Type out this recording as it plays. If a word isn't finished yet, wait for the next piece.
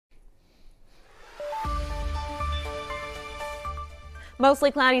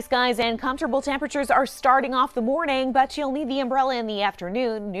Mostly cloudy skies and comfortable temperatures are starting off the morning, but you'll need the umbrella in the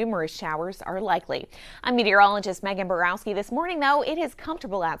afternoon. Numerous showers are likely. I'm meteorologist Megan Borowski. This morning, though, it is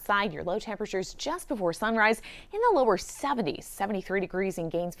comfortable outside. Your low temperatures just before sunrise in the lower 70s. 73 degrees in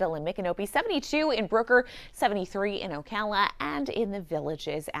Gainesville and Micanopy, 72 in Brooker, 73 in Ocala and in the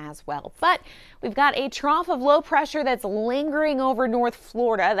Villages as well. But we've got a trough of low pressure that's lingering over North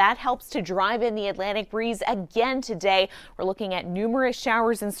Florida. That helps to drive in the Atlantic breeze again today. We're looking at numerous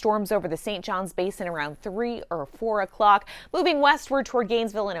showers and storms over the St. Johns Basin around 3 or 4 o'clock, moving westward toward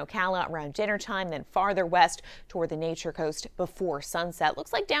Gainesville and Ocala around dinner time, then farther west toward the Nature Coast before sunset.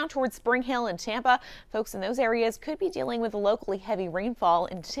 Looks like down toward Spring Hill and Tampa, folks in those areas could be dealing with locally heavy rainfall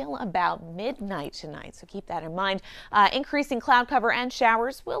until about midnight tonight, so keep that in mind. Increasing cloud cover and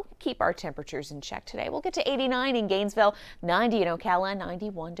showers will keep our temperatures in check today. We'll get to 89 in Gainesville, 90 in Ocala,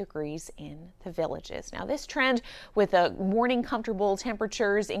 91 degrees in the Villages. Now this trend with a morning comfortable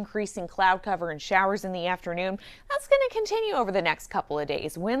temperatures, increasing cloud cover and showers in the afternoon, that's going to continue over the next couple of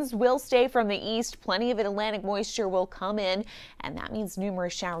days. Winds will stay from the east. Plenty of Atlantic moisture will come in, and that means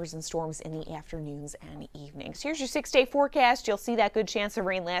numerous showers and storms in the afternoons and evenings. Here's your 6-day forecast. You'll see that good chance of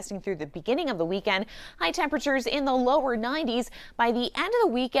rain lasting through the beginning of the weekend. High temperatures in the lower 90s. By the end of the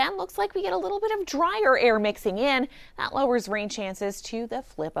weekend, looks like we get a little bit of drier air mixing in. That lowers rain chances to the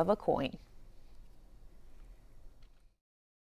flip of a coin.